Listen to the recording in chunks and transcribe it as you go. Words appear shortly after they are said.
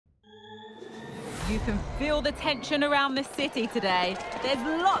You can feel the tension around the city today.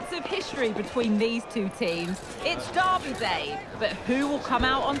 There's lots of history between these two teams. It's derby day, but who will come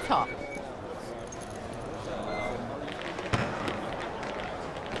out on top?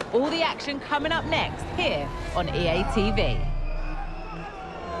 All the action coming up next here on EA TV.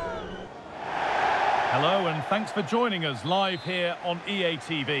 Hello and thanks for joining us live here on EA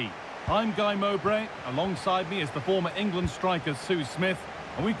TV. I'm Guy Mowbray. Alongside me is the former England striker Sue Smith.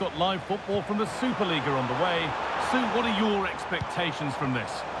 And we've got live football from the Superliga on the way. Sue, what are your expectations from this?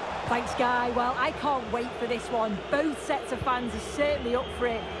 Thanks, Guy. Well, I can't wait for this one. Both sets of fans are certainly up for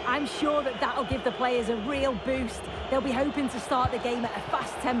it. I'm sure that that'll give the players a real boost. They'll be hoping to start the game at a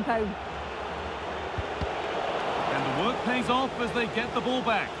fast tempo. And the work pays off as they get the ball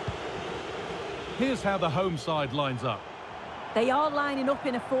back. Here's how the home side lines up. They are lining up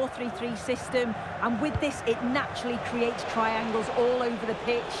in a 4-3-3 system, and with this, it naturally creates triangles all over the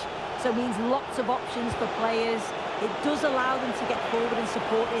pitch, so it means lots of options for players. It does allow them to get forward and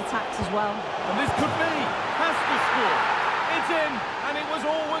support the attacks as well. And this could be, has to score. It's in, and it was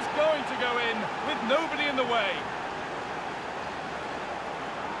always going to go in, with nobody in the way.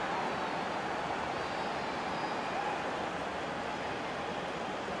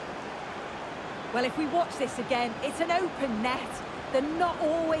 Well, if we watch this again, it's an open net. They're not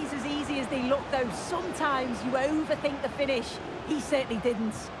always as easy as they look, though. Sometimes you overthink the finish. He certainly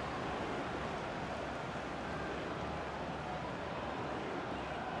didn't.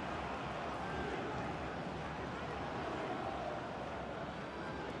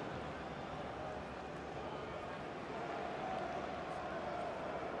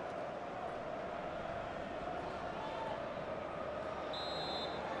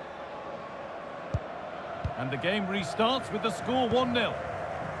 And the game restarts with the score 1-0.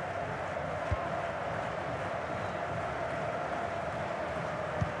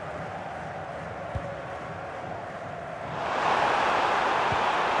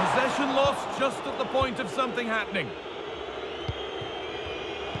 Possession lost just at the point of something happening.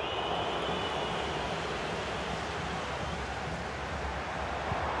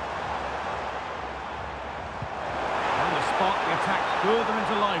 And to spark the attack further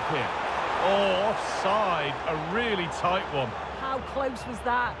into life here. Oh, offside, a really tight one. How close was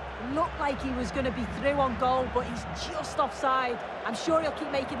that? Looked like he was going to be through on goal, but he's just offside. I'm sure he'll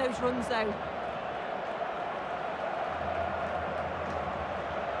keep making those runs, though.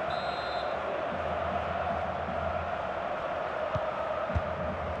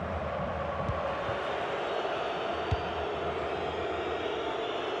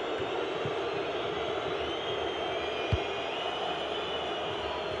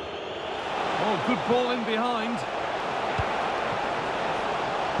 Good ball in behind.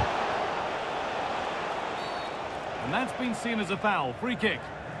 And that's been seen as a foul. Free kick.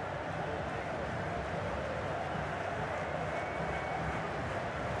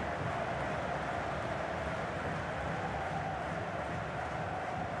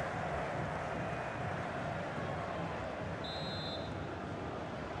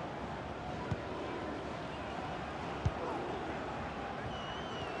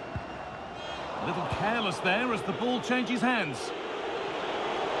 A little careless there as the ball changes hands.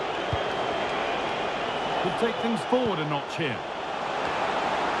 Could take things forward a notch here.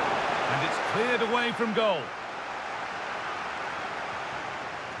 And it's cleared away from goal.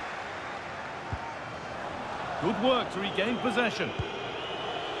 Good work to regain possession.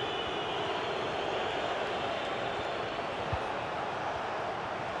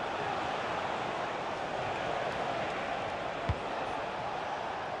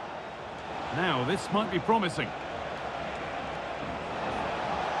 Now, this might be promising.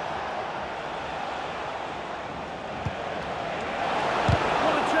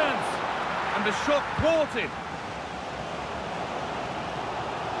 What a chance! And the shot thwarted.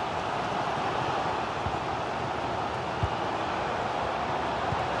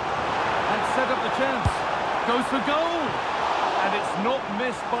 And set up the chance. Goes for goal! And it's not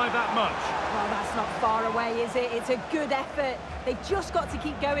missed by that much. Well, that's not far away, is it? It's a good effort. They've just got to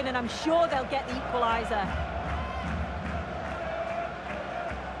keep going, and I'm sure they'll get the equaliser.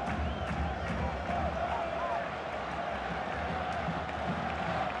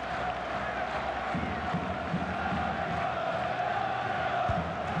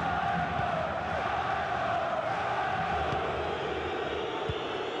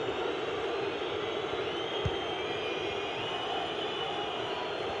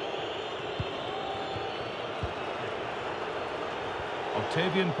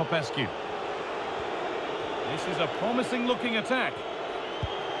 Octavian Popescu. This is a promising-looking attack.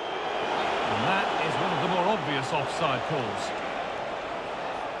 And that is one of the more obvious offside calls.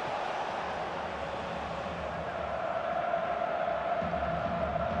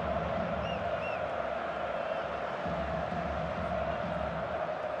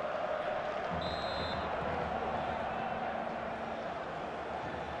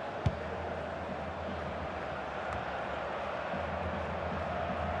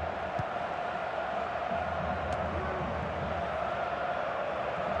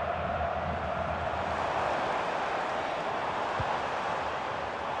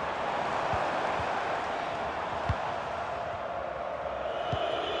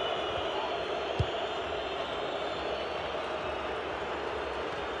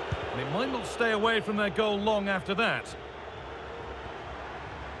 Might not stay away from their goal long after that.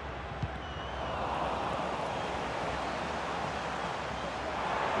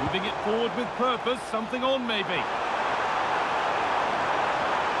 Moving it forward with purpose, something on maybe.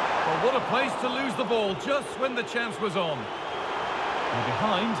 Well, what a place to lose the ball just when the chance was on. And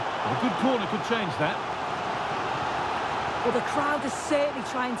behind, a good corner could change that. Well, the crowd is certainly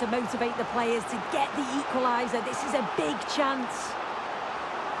trying to motivate the players to get the equaliser. This is a big chance.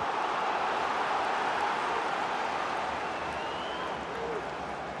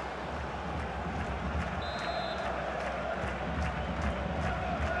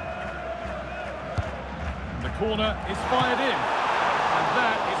 The corner is fired in. And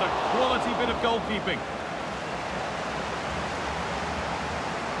that is a quality bit of goalkeeping.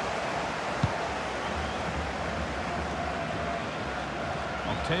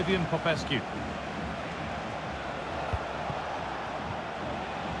 Octavian Popescu.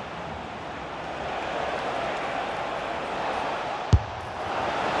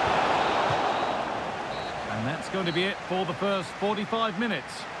 And that's going to be it for the first 45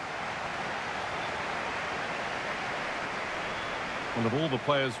 minutes. Well, of all the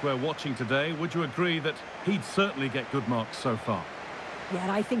players we're watching today, would you agree that he'd certainly get good marks so far? Yeah,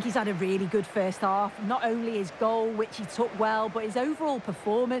 and I think he's had a really good first half. Not only his goal, which he took well, but his overall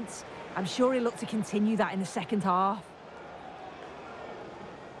performance. I'm sure he'll look to continue that in the second half.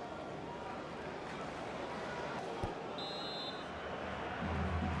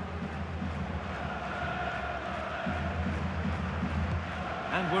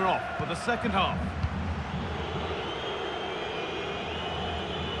 And we're off for the second half.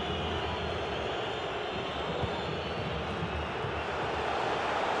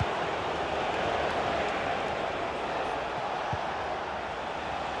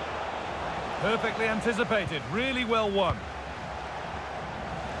 Perfectly anticipated, really well won.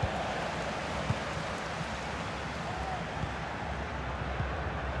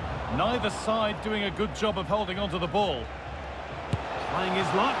 Neither side doing a good job of holding onto the ball. Trying his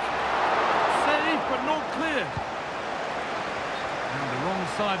luck. Save, but not clear. And the wrong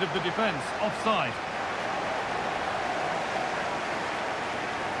side of the defence, offside.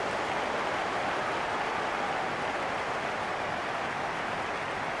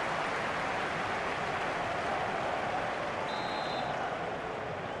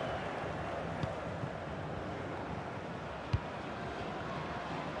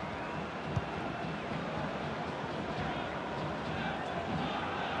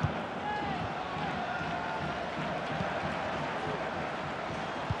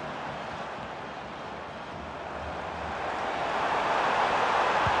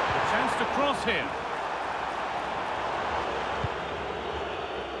 Cross here.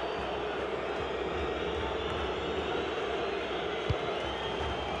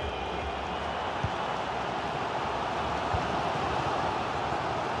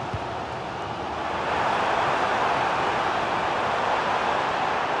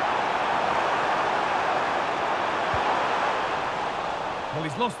 Well,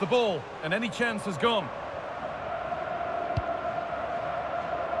 he's lost the ball, and any chance has gone.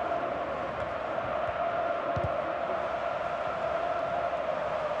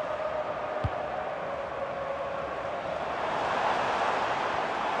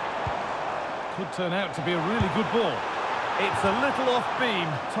 Could turn out to be a really good ball. It's a little off beam,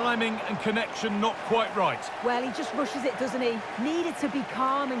 timing and connection not quite right. Well, he just rushes it, doesn't he? Needed to be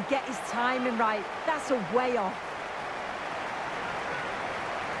calm and get his timing right. That's a way off.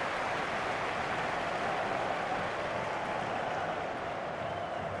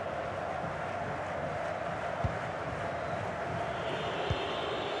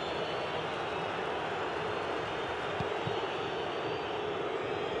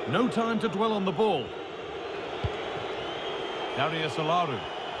 No time to dwell on the ball. Darius Olaru.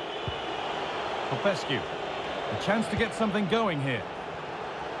 Popescu. A chance to get something going here.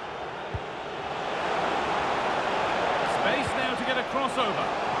 Space now to get a crossover.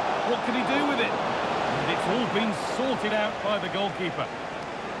 What can he do with it? And it's all been sorted out by the goalkeeper.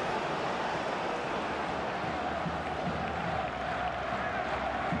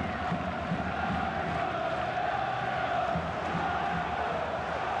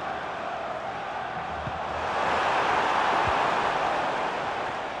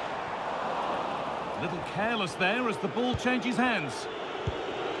 Little careless there as the ball changes hands.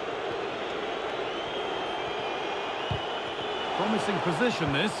 Promising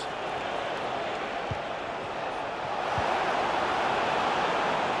position, this.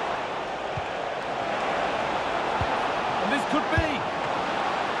 And this could be.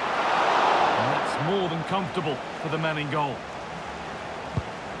 And that's more than comfortable for the man in goal.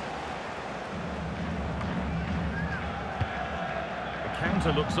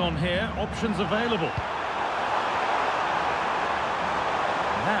 Counter looks on here, options available.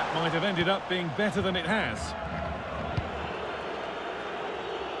 That might have ended up being better than it has.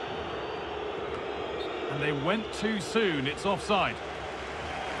 And they went too soon, it's offside.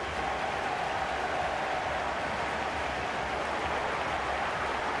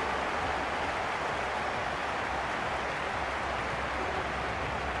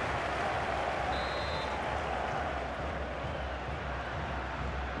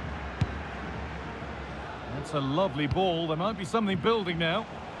 That's a lovely ball. There might be something building now.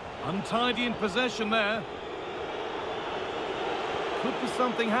 Untidy in possession there. Could be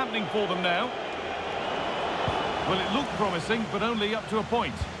something happening for them now. Well, it looked promising, but only up to a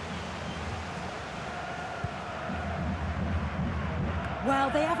point. Well,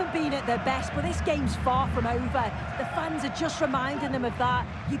 they haven't been at their best, but this game's far from over. The fans are just reminding them of that.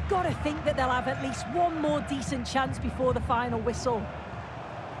 You've got to think that they'll have at least one more decent chance before the final whistle.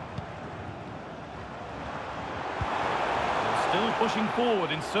 Still pushing forward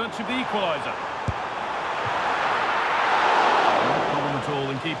in search of the equaliser. No problem at all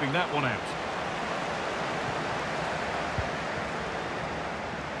in keeping that one out.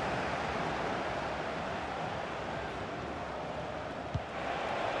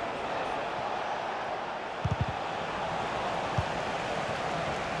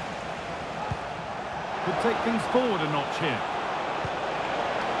 Could take things forward a notch here.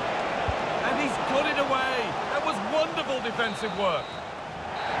 And he's got it away. That was wonderful defensive work.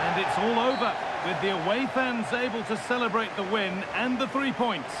 And it's all over, with the away fans able to celebrate the win and the 3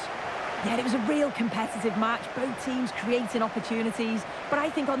 points. Yeah, it was a real competitive match. Both teams creating opportunities, but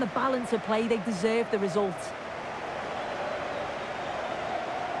I think on the balance of play, they deserved the result.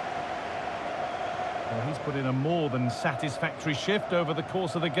 Well, he's put in a more than satisfactory shift over the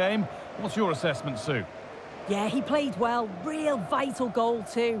course of the game. What's your assessment, Sue? Yeah, he played well. Real vital goal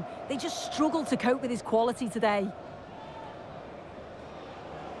too. They just struggled to cope with his quality today.